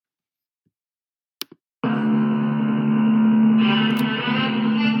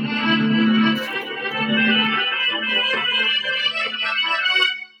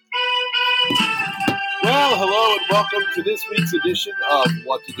welcome to this week's edition of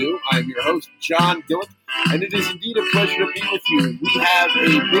What to Do. I am your host, John Gillick, and it is indeed a pleasure to be with you. We have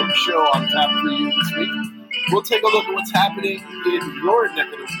a big show on tap for you this week. We'll take a look at what's happening in your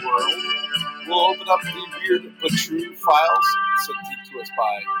neck of the world. We'll open up the weird but true files sent in to us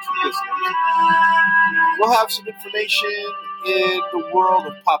by two listeners. We'll have some information in the world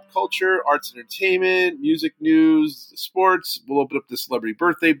of pop culture, arts, entertainment, music news, sports. We'll open up the celebrity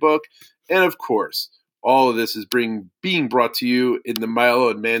birthday book. And of course, all of this is being brought to you in the Milo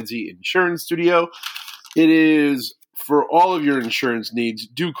and Manzi Insurance Studio. It is for all of your insurance needs.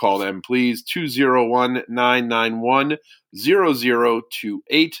 Do call them, please. 201-991-0028.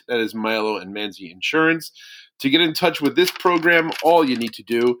 That is Milo and Manzi Insurance. To get in touch with this program, all you need to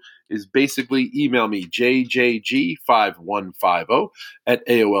do is basically email me, jjg5150 at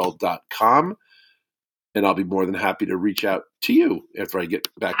AOL.com, and I'll be more than happy to reach out to you after I get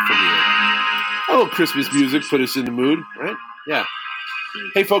back from you. A little Christmas music put us in the mood, right? Yeah.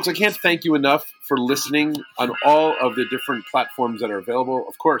 Hey, folks, I can't thank you enough for listening on all of the different platforms that are available.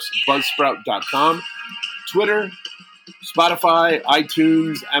 Of course, Buzzsprout.com, Twitter, Spotify,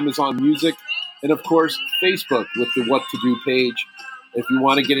 iTunes, Amazon Music, and, of course, Facebook with the What to Do page. If you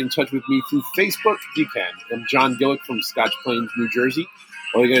want to get in touch with me through Facebook, you can. I'm John Gillick from Scotch Plains, New Jersey.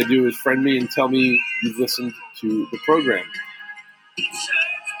 All you got to do is friend me and tell me you've listened to the program.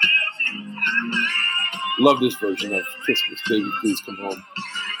 Love this version of Christmas, Baby Please Come Home.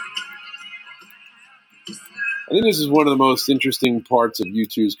 I think this is one of the most interesting parts of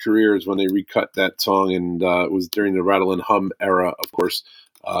U2's career is when they recut that song, and it was during the Rattle and Hum era, of course,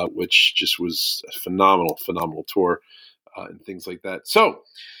 which just was a phenomenal tour. And things like that. So,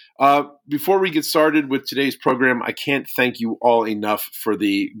 before we get started with today's program, I can't thank you all enough for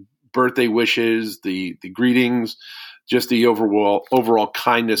the birthday wishes, the greetings, just the overall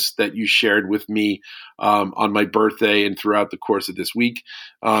kindness that you shared with me on my birthday and throughout the course of this week.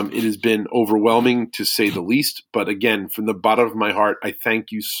 It has been overwhelming, to say the least. But again, from the bottom of my heart, I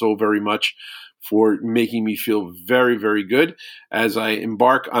thank you so very much for making me feel very, very good as I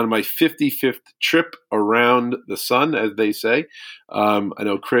embark on my 55th trip around the sun, as they say. I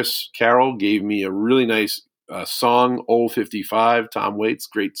know Chris Carroll gave me a really nice song, Old 55, Tom Waits,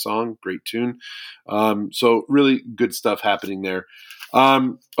 great song, great tune. So really good stuff happening there.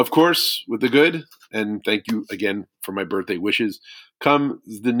 Of course, with the good, and thank you again for my birthday wishes, comes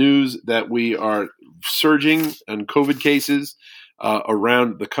the news that we are surging on COVID cases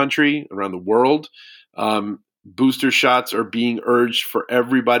around the country, around the world. Booster shots are being urged for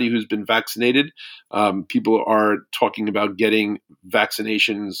everybody who's been vaccinated. People are talking about getting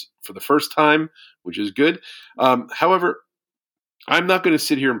vaccinations for the first time, which is good. However, I'm not going to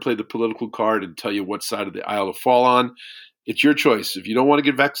sit here and play the political card and tell you what side of the aisle to fall on. It's your choice. If you don't want to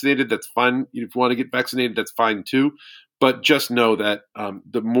get vaccinated, that's fine. If you want to get vaccinated, that's fine too. But just know that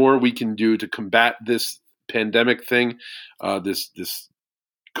the more we can do to combat this pandemic thing, this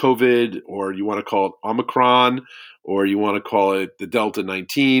COVID, or you want to call it Omicron, or you want to call it the Delta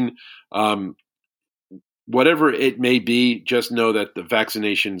 19, whatever it may be, just know that the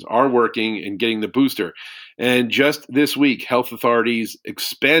vaccinations are working and getting the booster. And just this week, health authorities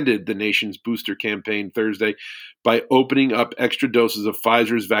expanded the nation's booster campaign Thursday by opening up extra doses of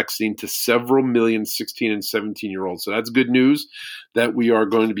Pfizer's vaccine to several million 16 and 17-year-olds. So that's good news that we are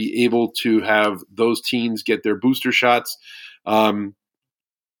going to be able to have those teens get their booster shots.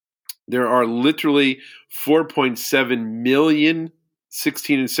 There are literally 4.7 million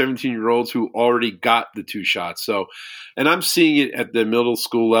 16 and 17-year-olds who already got the two shots. So, and I'm seeing it at the middle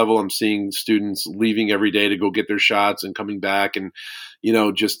school level. I'm seeing students leaving every day to go get their shots and coming back, and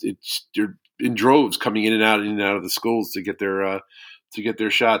they're in droves coming in and out of the schools to get their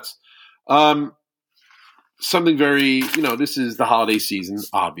shots. Something very, this is the holiday season.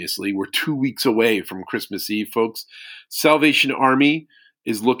 Obviously, we're 2 weeks away from Christmas Eve, folks. Salvation Army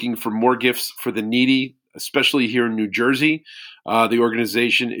is looking for more gifts for the needy, especially here in New Jersey. The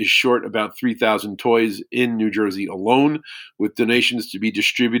organization is short about 3,000 toys in New Jersey alone, with donations to be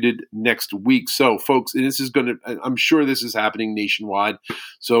distributed next week. So, folks, I'm sure this is happening nationwide.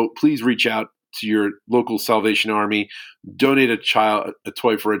 So please reach out to your local Salvation Army. Donate a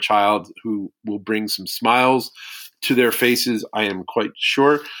toy for a child who will bring some smiles to their faces, I am quite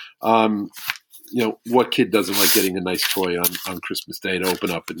sure. What kid doesn't like getting a nice toy on Christmas Day to open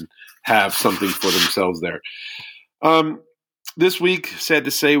up and have something for themselves there? This week, sad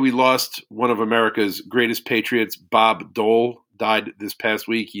to say, we lost one of America's greatest patriots. Bob Dole died this past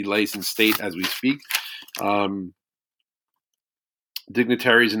week. He lays in state as we speak.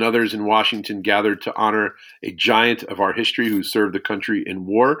 Dignitaries and others in Washington gathered to honor a giant of our history who served the country in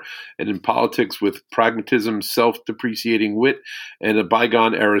war and in politics with pragmatism, self-depreciating wit, and a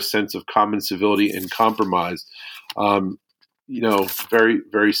bygone-era sense of common civility and compromise. Very,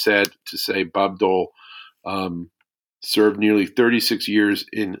 very sad to say Bob Dole served nearly 36 years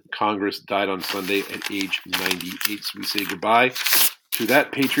in Congress, died on Sunday at age 98. So we say goodbye to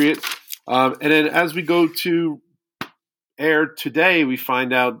that patriot. And then as we go to air today, we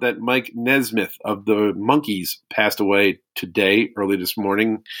find out that Mike Nesmith of the Monkees passed away today, early this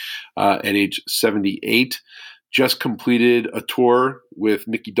morning, at age 78. Just completed a tour with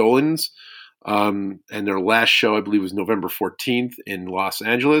Mickey Dolenz, and their last show, I believe, was November 14th in Los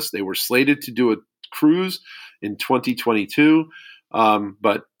Angeles. They were slated to do a cruise in 2022,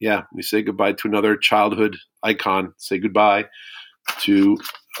 but yeah, we say goodbye to another childhood icon. Say goodbye to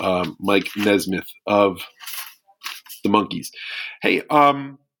Mike Nesmith of the Monkees. Hey,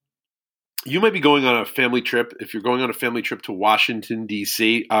 you might be going on a family trip. If you're going on a family trip to Washington,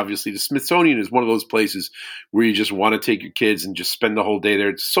 D.C., obviously the Smithsonian is one of those places where you just want to take your kids and just spend the whole day there.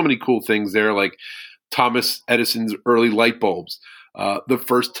 There's so many cool things there, like Thomas Edison's early light bulbs. The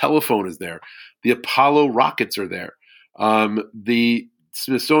first telephone is there. The Apollo rockets are there. The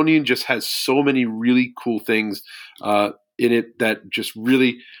Smithsonian just has so many really cool things in it that just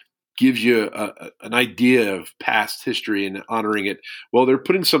really gives you an idea of past history and honoring it. Well, they're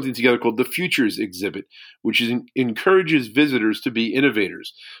putting something together called the Futures Exhibit, which encourages visitors to be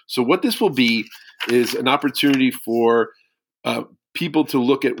innovators. So what this will be is an opportunity for people to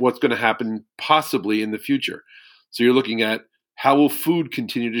look at what's going to happen possibly in the future. So you're looking at how will food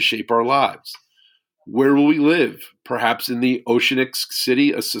continue to shape our lives? Where will we live? Perhaps in the Oceanix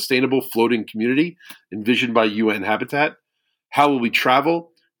City, a sustainable floating community envisioned by UN Habitat. How will we travel?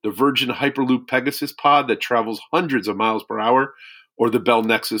 The Virgin Hyperloop Pegasus pod that travels hundreds of miles per hour, or the Bell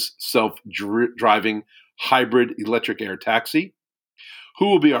Nexus self-driving hybrid electric air taxi. Who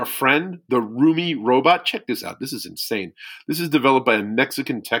will be our friend? The Rumi robot. Check this out. This is insane. This is developed by a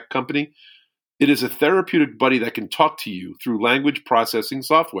Mexican tech company. It is a therapeutic buddy that can talk to you through language processing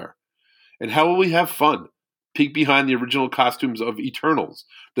software. And how will we have fun? Peek behind the original costumes of Eternals,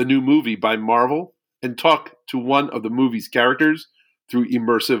 the new movie by Marvel, and talk to one of the movie's characters through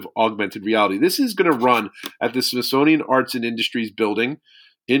immersive augmented reality. This is going to run at the Smithsonian Arts and Industries Building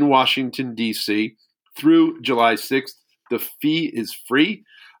in Washington, D.C. through July 6th. The fee is free.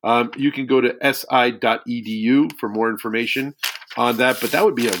 You can go to si.edu for more information on that, but that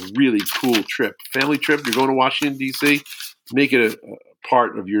would be a really cool trip. Family trip, you're going to Washington, D.C., make it a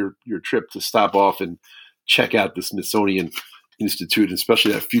part of your trip to stop off and check out the Smithsonian Institute, and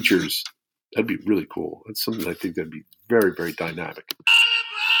especially that Futures. That'd be really cool. That's something I think that'd be very, very dynamic.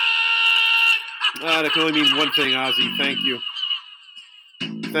 That can only mean one thing, Ozzy. Thank you.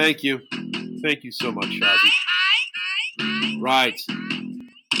 Thank you. Thank you so much, Ozzy. Right.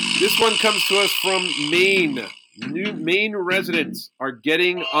 This one comes to us from Maine. New Maine residents are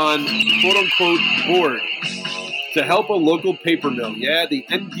getting on quote-unquote board to help a local paper mill. Yeah, the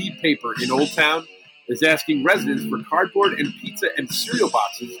ND Paper in Old Town is asking residents for cardboard and pizza and cereal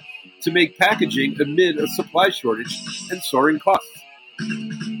boxes to make packaging amid a supply shortage and soaring costs.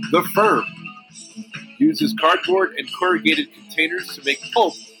 The firm uses cardboard and corrugated containers to make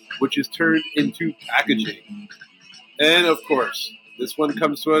pulp, which is turned into packaging. And of course, this one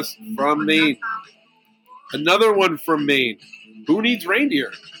comes to us from Maine. Another one from Maine. Who needs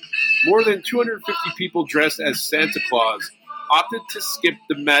reindeer? More than 250 people dressed as Santa Claus opted to skip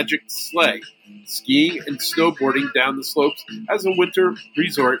the magic sleigh, skiing and snowboarding down the slopes at a winter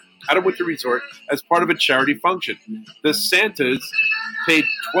resort as part of a charity function. The Santas paid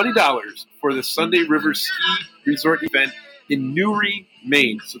 $20 for the Sunday River Ski Resort event in Newry,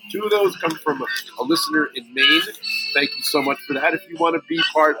 Maine. So 2 of those come from a listener in Maine. Thank you so much for that. If you want to be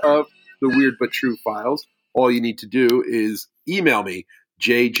part of the Weird But True files, all you need to do is email me,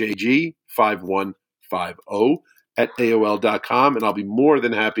 jjg5150@aol.com, and I'll be more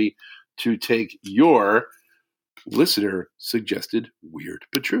than happy to take your listener-suggested Weird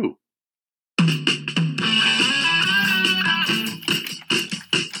But True.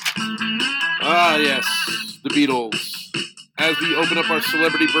 Ah, yes, the Beatles. As we open up our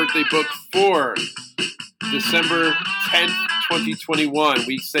celebrity birthday book for December 10th, 2021,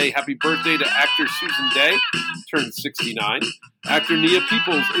 we say happy birthday to actor Susan Day, turned 69. Actor Nia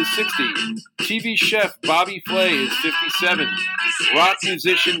Peoples is 60. TV chef Bobby Flay is 57. Rock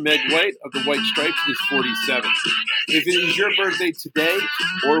musician Meg White of the White Stripes is 47. If it is your birthday today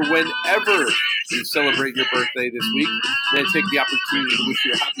or whenever you celebrate your birthday this week, may I take the opportunity to wish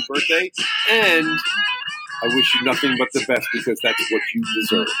you a happy birthday and I wish you nothing but the best because that's what you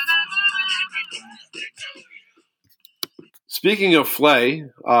deserve. Speaking of Flay,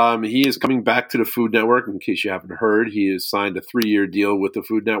 he is coming back to the Food Network. In case you haven't heard, he has signed a 3-year deal with the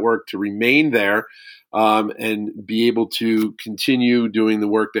Food Network to remain there and be able to continue doing the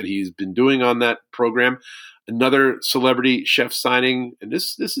work that he's been doing on that program. Another celebrity chef signing, and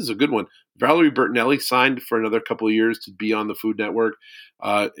this is a good one. Valerie Bertinelli signed for another couple of years to be on the Food Network,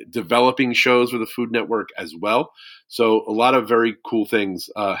 developing shows for the Food Network as well. So a lot of very cool things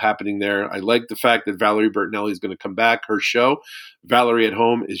happening there. I like the fact that Valerie Bertinelli is going to come back. Her show, Valerie at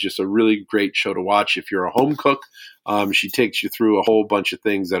Home, is just a really great show to watch if you're a home cook. She takes you through a whole bunch of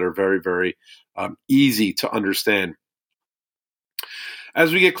things that are very, very easy to understand.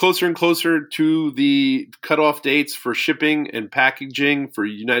 As we get closer and closer to the cutoff dates for shipping and packaging for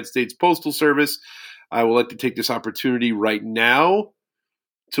United States Postal Service, I would like to take this opportunity right now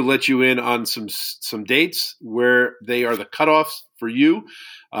to let you in on some dates where they are the cutoffs for you,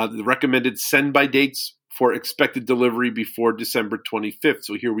 the recommended send-by dates for expected delivery before December 25th.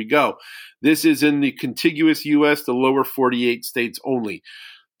 So here we go. This is in the contiguous U.S., the lower 48 states only.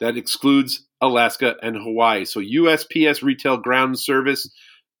 That excludes Alaska and Hawaii. So USPS Retail Ground Service,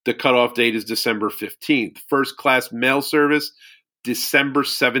 the cutoff date is December 15th. First Class Mail Service, December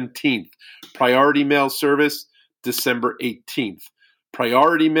 17th. Priority Mail Service, December 18th.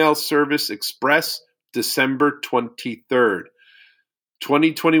 Priority Mail Service Express, December 23rd.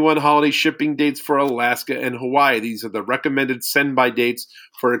 2021 holiday shipping dates for Alaska and Hawaii. These are the recommended send-by dates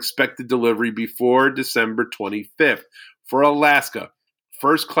for expected delivery before December 25th. For Alaska,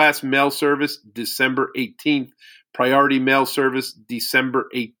 First Class Mail Service, December 18th. Priority Mail Service, December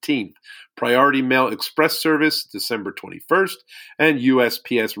 18th. Priority Mail Express Service, December 21st. And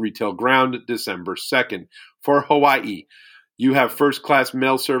USPS Retail Ground, December 2nd. For Hawaii, you have First Class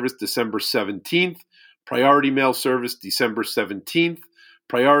Mail Service, December 17th. Priority Mail Service, December 17th.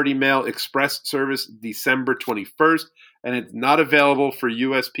 Priority Mail Express Service, December 21st. And it's not available for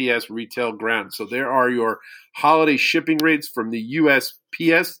USPS Retail Ground. So there are your holiday shipping rates from the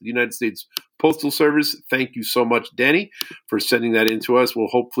USPS, the United States Postal Service. Thank you so much, Danny, for sending that in to us. We'll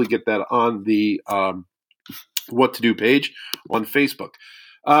hopefully get that on the What to Do page on Facebook.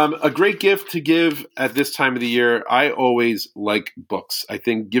 A great gift to give at this time of the year. I always like books. I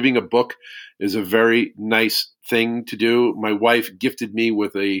think giving a book is a very nice thing to do. My wife gifted me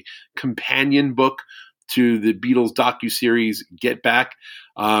with a companion book to the Beatles docuseries Get Back.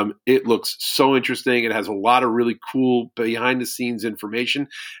 It looks so interesting. It has a lot of really cool behind-the-scenes information,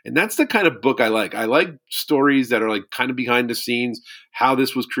 and that's the kind of book I like. I like stories that are like kind of behind the scenes, how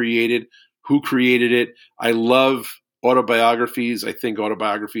this was created, who created it. I love autobiographies. I think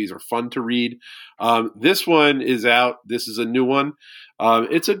autobiographies are fun to read. This one is out. This is a new one.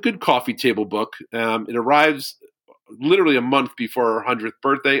 It's a good coffee table book. It arrives literally a month before her 100th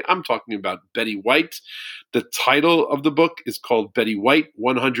birthday. I'm talking about Betty White. The title of the book is called Betty White,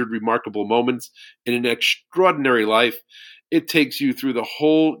 100 Remarkable Moments in an Extraordinary Life. It takes you through the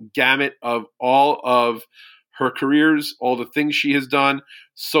whole gamut of all of her careers, all the things she has done,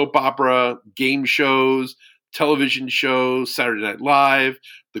 soap opera, game shows, television shows, Saturday Night Live,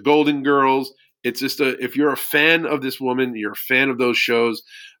 The Golden Girls. It's just if you're a fan of this woman, you're a fan of those shows,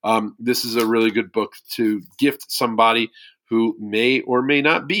 this is a really good book to gift somebody who may or may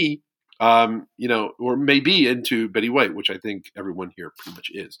not be, or may be into Betty White, which I think everyone here pretty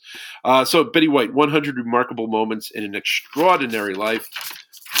much is. So Betty White, 100 Remarkable Moments in an Extraordinary Life.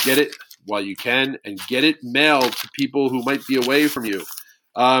 Get it while you can, and get it mailed to people who might be away from you.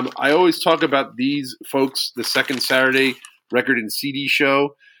 I always talk about these folks. The Second Saturday Record and CD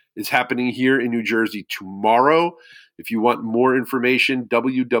Show is happening here in New Jersey tomorrow. If you want more information,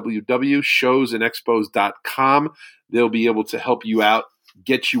 www.showsandexpos.com. They'll be able to help you out,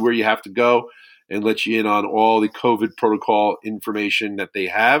 get you where you have to go, and let you in on all the COVID protocol information that they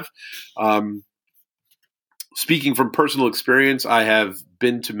have. Speaking from personal experience, I have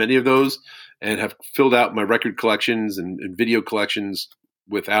been to many of those and have filled out my record collections and video collections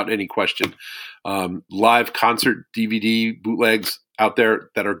without any question. Live concert DVD bootlegs out there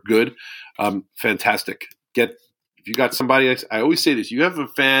that are good. Fantastic. If you got somebody, I always say this, you have a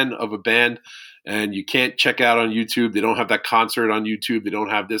fan of a band and you can't check out on YouTube. They don't have that concert on YouTube. They don't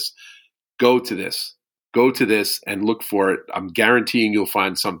have this. Go to this and look for it. I'm guaranteeing you'll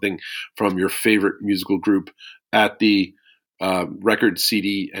find something from your favorite musical group at the record,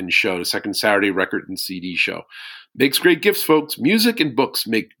 CD, and show, the Second Saturday Record and CD Show. Makes great gifts, folks. Music and books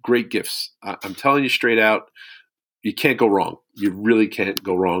make great gifts. I'm telling you straight out, you can't go wrong. You really can't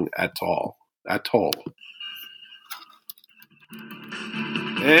go wrong at all. At all.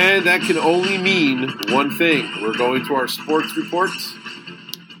 And that can only mean one thing. We're going to our sports reports.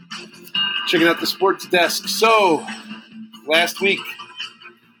 Checking out the sports desk. So, last week,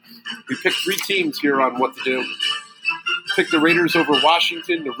 we picked 3 teams here on what to do. Picked the Raiders over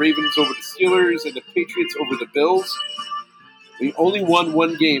Washington, the Ravens over the Steelers, and the Patriots over the Bills. We only won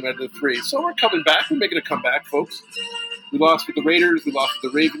 1 game out of the 3. So we're coming back. We're making a comeback, folks. We lost with the Raiders, we lost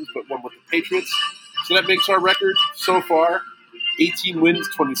with the Ravens, but won with the Patriots. So that makes our record so far 18 wins,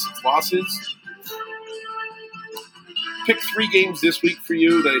 26 losses. Picked 3 games this week for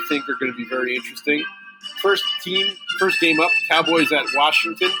you that I think are going to be very interesting. First game up, Cowboys at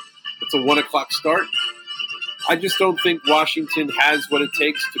Washington. It's a 1 o'clock start. I just don't think Washington has what it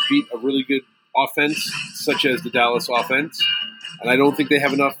takes to beat a really good offense, such as the Dallas offense. And I don't think they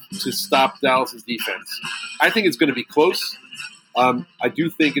have enough to stop Dallas's defense. I think it's going to be close. I do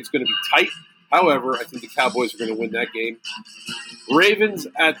think it's going to be tight. However, I think the Cowboys are going to win that game. Ravens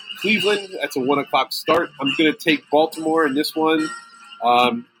at Cleveland. That's a 1 o'clock start. I'm going to take Baltimore in this one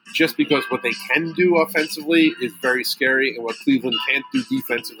just because what they can do offensively is very scary, and what Cleveland can't do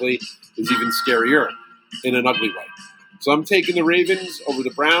defensively is even scarier in an ugly way. So I'm taking the Ravens over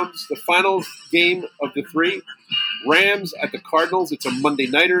the Browns. The final game of the 3, Rams at the Cardinals. It's a Monday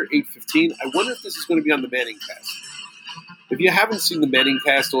nighter, 8:15. I wonder if this is going to be on the Manning cast. If you haven't seen the Manning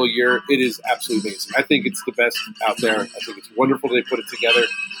cast all year, it is absolutely amazing. I think it's the best out there. I think it's wonderful they put it together.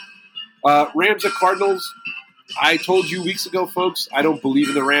 Rams at Cardinals. I told you weeks ago, folks, I don't believe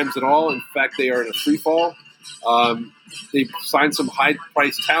in the Rams at all. In fact, they are in a free fall. They've signed some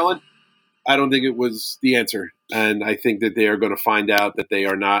high-priced talent. I don't think it was the answer. And I think that they are going to find out that they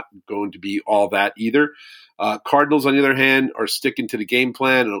are not going to be all that either. Cardinals, on the other hand, are sticking to the game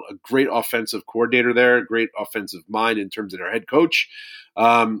plan. A great offensive coordinator there, a great offensive mind in terms of their head coach,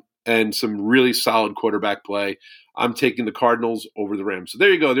 and some really solid quarterback play. I'm taking the Cardinals over the Rams. So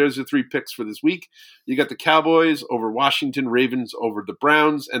there you go. There's the 3 picks for this week. You got the Cowboys over Washington, Ravens over the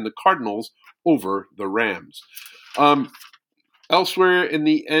Browns, and the Cardinals over the Rams. Elsewhere in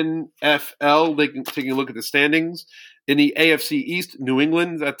the NFL, taking a look at the standings. In the AFC East, New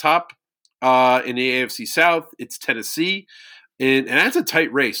England's at top. In the AFC South, it's Tennessee. And that's a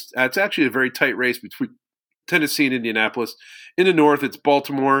tight race. That's actually a very tight race between Tennessee and Indianapolis. In the North, it's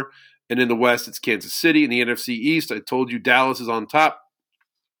Baltimore. And in the West, it's Kansas City. In the NFC East, I told you Dallas is on top.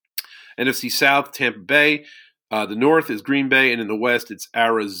 NFC South, Tampa Bay. The North is Green Bay. And in the West, it's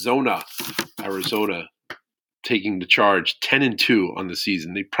Arizona. Arizona taking the charge, 10-2 on the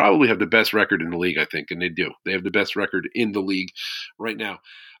season. They probably have the best record in the league, I think, and they do. They have the best record in the league right now.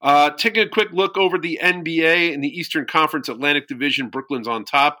 Taking a quick look over the NBA in the Eastern Conference Atlantic Division, Brooklyn's on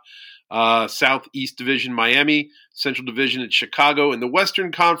top. Southeast Division, Miami. Central Division, it's Chicago. In the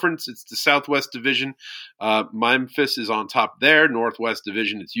Western Conference, it's the Southwest Division. Memphis is on top there. Northwest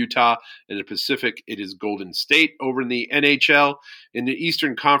Division, it's Utah. In the Pacific, it is Golden State. Over in the NHL, in the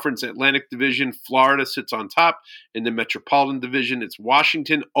Eastern Conference Atlantic Division, Florida sits on top. In the Metropolitan Division, it's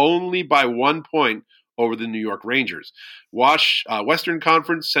Washington, only by 1 point over the New York Rangers. Western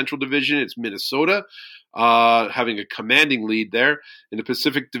Conference, Central Division, it's Minnesota, having a commanding lead there. In the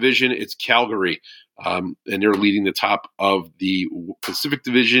Pacific Division, it's Calgary, and they're leading the top of the Pacific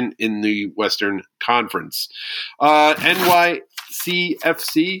Division in the Western Conference. NYCFC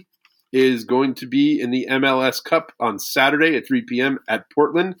is going to be in the MLS Cup on Saturday at 3 p.m. at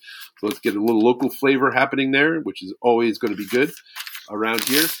Portland. So let's get a little local flavor happening there, which is always going to be good around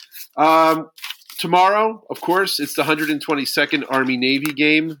here. Tomorrow, of course, it's the 122nd Army-Navy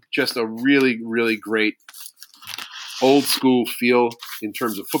game. Just a really, really great old-school feel in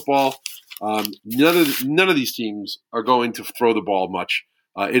terms of football. None of these teams are going to throw the ball much.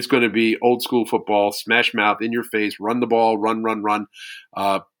 It's going to be old-school football, smash mouth, in your face, run the ball, run,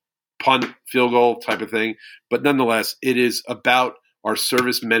 punt, field goal type of thing. But nonetheless, it is about our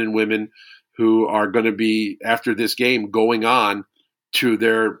service men and women who are going to be, after this game, going on to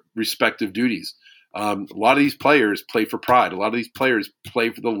their respective duties. A lot of these players play for pride. A lot of these players play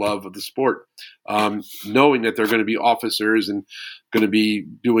for the love of the sport, knowing that they're going to be officers and going to be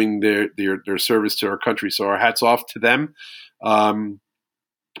doing their service to our country. So our hats off to them.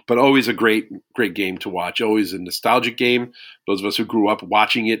 But always a great game to watch. Always a nostalgic game. Those of us who grew up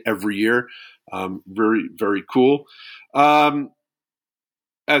watching it every year, very, very cool.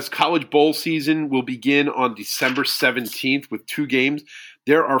 As college bowl season will begin on December 17th with 2 games,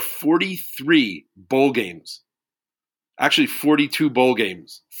 there are 43 bowl games. Actually, 42 bowl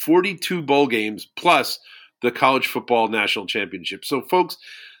games. 42 bowl games plus the college football national championship. So, folks,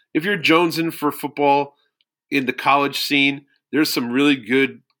 if you're jonesing for football in the college scene, there's some really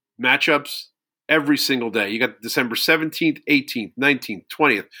good matchups every single day. You got December 17th, 18th, 19th,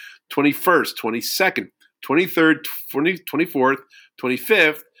 20th, 21st, 22nd, 23rd, 24th,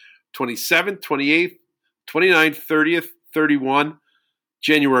 25th, 27th, 28th, 29th, 30th, 31,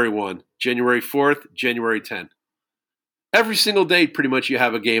 January 1, January 4th, January 10th. Every single day, pretty much, you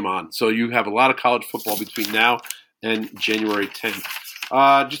have a game on. So you have a lot of college football between now and January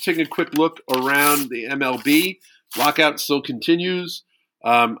 10th. Just taking a quick look around the MLB. Lockout still continues.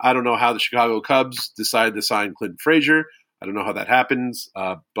 I don't know how the Chicago Cubs decided to sign Clinton Frazier. I don't know how that happens,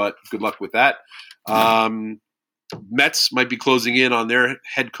 but good luck with that. Mets might be closing in on their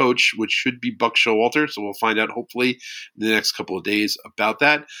head coach, which should be Buck Showalter. So we'll find out hopefully in the next couple of days about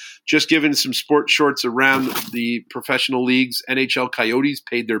that. Just giving some sports shorts around the professional leagues. NHL Coyotes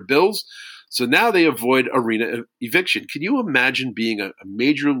paid their bills. So now they avoid arena eviction. Can you imagine being a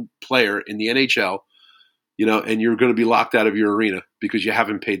major player in the NHL, and you're going to be locked out of your arena because you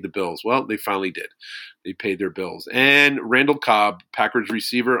haven't paid the bills? Well, they finally did. They paid their bills. And Randall Cobb, Packers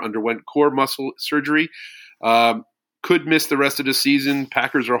receiver, underwent core muscle surgery. Could miss the rest of the season.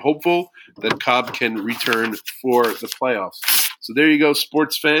 Packers are hopeful that Cobb can return for the playoffs. So there you go,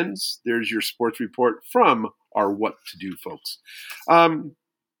 sports fans. There's your sports report from our What to Do folks.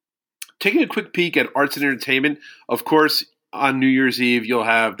 Taking a quick peek at arts and entertainment. Of course, on New Year's Eve, you'll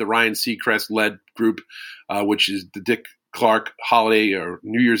have the Ryan Seacrest-led group, which is the Dick Clark holiday or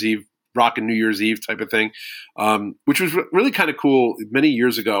New Year's Eve, rockin' New Year's Eve type of thing, which was really kind of cool. Many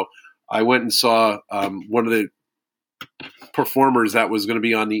years ago, I went and saw one of the performers that was going to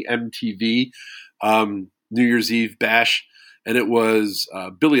be on the MTV New Year's Eve bash, and it was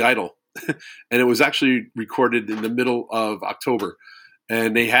Billy Idol. And it was actually recorded in the middle of October.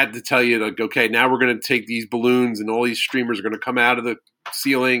 And they had to tell you, like, okay, now we're going to take these balloons and all these streamers are going to come out of the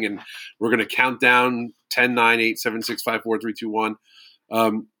ceiling and we're going to count down 10, 9, 8, 7, 6, 5, 4, 3, 2, 1,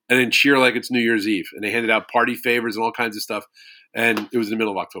 and then cheer like it's New Year's Eve. And they handed out party favors and all kinds of stuff. And it was in the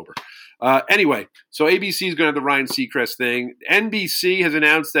middle of October. Anyway, so ABC is going to have the Ryan Seacrest thing. NBC has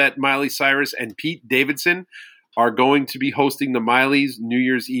announced that Miley Cyrus and Pete Davidson are going to be hosting the Miley's New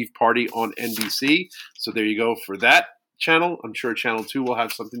Year's Eve party on NBC. So there you go for that channel. I'm sure Channel 2 will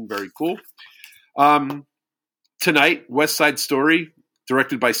have something very cool. Tonight, West Side Story,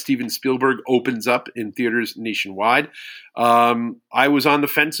 directed by Steven Spielberg, opens up in theaters nationwide. I was on the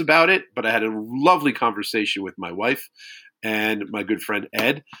fence about it, but I had a lovely conversation with my wife and my good friend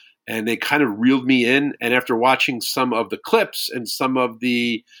Ed, and they kind of reeled me in. And after watching some of the clips and some of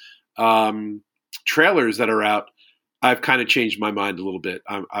the trailers that are out, I've kind of changed my mind a little bit.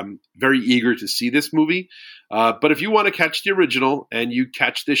 I'm very eager to see this movie. But if you want to catch the original and you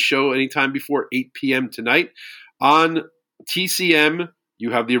catch this show anytime before 8 p.m. tonight on TCM, you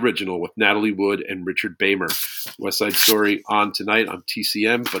have the original with Natalie Wood and Richard Beymer. West Side Story on tonight on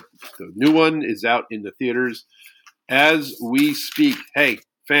TCM, but the new one is out in the theaters as we speak. Hey,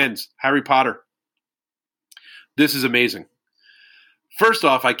 fans, Harry Potter. This is amazing. First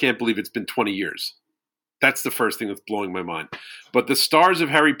off, I can't believe it's been 20 years. That's the first thing that's blowing my mind. But the stars of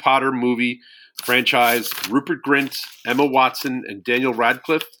Harry Potter movie franchise, Rupert Grint, Emma Watson, and Daniel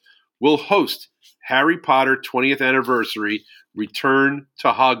Radcliffe, will host Harry Potter 20th Anniversary Return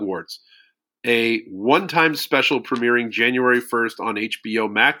to Hogwarts, a one-time special premiering January 1st on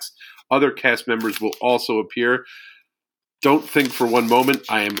HBO Max. Other cast members will also appear. Don't think for one moment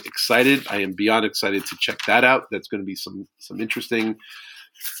I am excited. I am beyond excited to check that out. That's going to be some interesting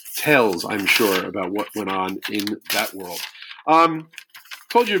tales, I'm sure, about what went on in that world.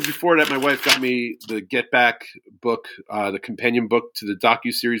 Told you before that my wife got me the Get Back book, the companion book to the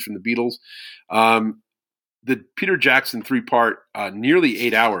docuseries from the Beatles. The Peter Jackson 3-part, nearly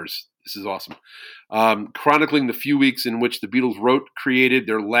 8 hours. This is awesome. Chronicling the few weeks in which the Beatles created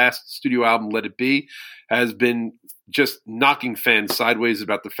their last studio album, Let It Be, has been just knocking fans sideways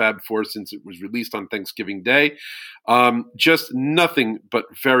about the Fab Four since it was released on Thanksgiving Day. Just nothing but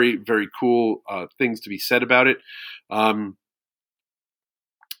very, very cool things to be said about it.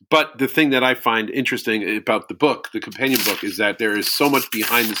 But the thing that I find interesting about the book, the companion book, is that there is so much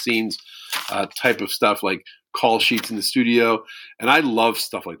behind-the-scenes type of stuff, like call sheets in the studio. And I love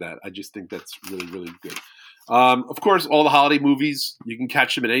stuff like that. I just think that's really, really good. Of course, all the holiday movies, you can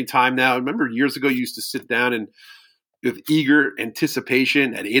catch them at any time now. I remember years ago, you used to sit down and with eager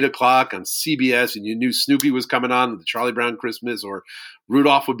anticipation at 8 o'clock on CBS, and you knew Snoopy was coming on, the Charlie Brown Christmas, or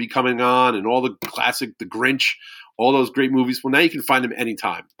Rudolph would be coming on, and all the classic, The Grinch, all those great movies. Well, now you can find them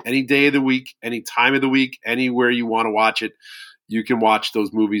anytime, any day of the week, any time of the week, anywhere you want to watch it. You can watch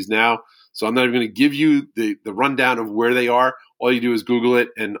those movies now. So I'm not even going to give you the rundown of where they are. All you do is Google it,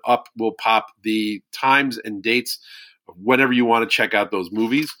 and up will pop the times and dates of whenever you want to check out those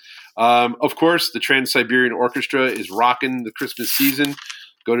movies. Of course, the Trans-Siberian Orchestra is rocking the Christmas season.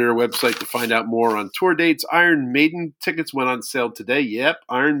 Go to their website to find out more on tour dates. Iron Maiden tickets went on sale today. Yep,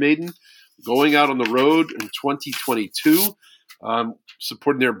 Iron Maiden going out on the road in 2022,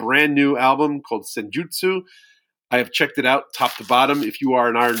 supporting their brand new album called Senjutsu. I have checked it out top to bottom. If you are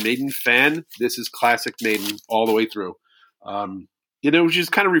an Iron Maiden fan, this is classic Maiden all the way through. Which is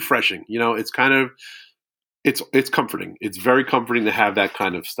kind of refreshing. It's comforting. It's very comforting to have that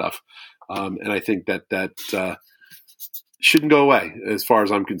kind of stuff. And I think that shouldn't go away as far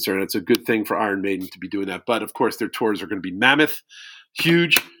as I'm concerned. It's a good thing for Iron Maiden to be doing that. But, of course, their tours are going to be mammoth,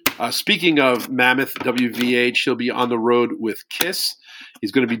 huge. Speaking of mammoth, WVH, he'll be on the road with Kiss.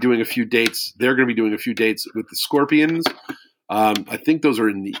 He's going to be doing a few dates. They're going to be doing a few dates with the Scorpions. I think those are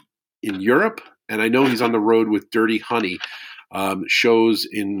in Europe. And I know he's on the road with Dirty Honey, shows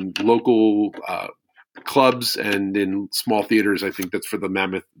in local clubs and in small theaters. I think that's for the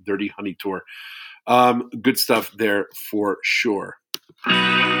Mammoth Dirty Honey tour. Good stuff there for sure.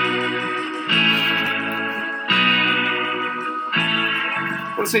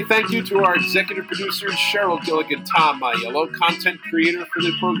 I want to say thank you to our executive producers, Cheryl Gillick and Tom Maiello. Content creator for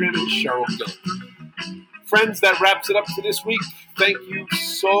the program is Cheryl Gillick. Friends, that wraps it up for this week. Thank you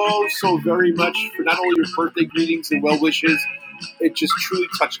so very much for not only your birthday greetings and well wishes. It just truly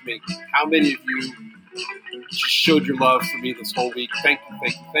touched me. How many of you just showed your love for me this whole week? Thank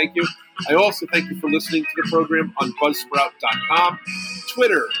you. I also thank you for listening to the program on Buzzsprout.com,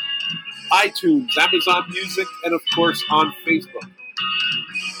 Twitter, iTunes, Amazon Music, and of course on Facebook.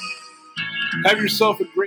 Have yourself a great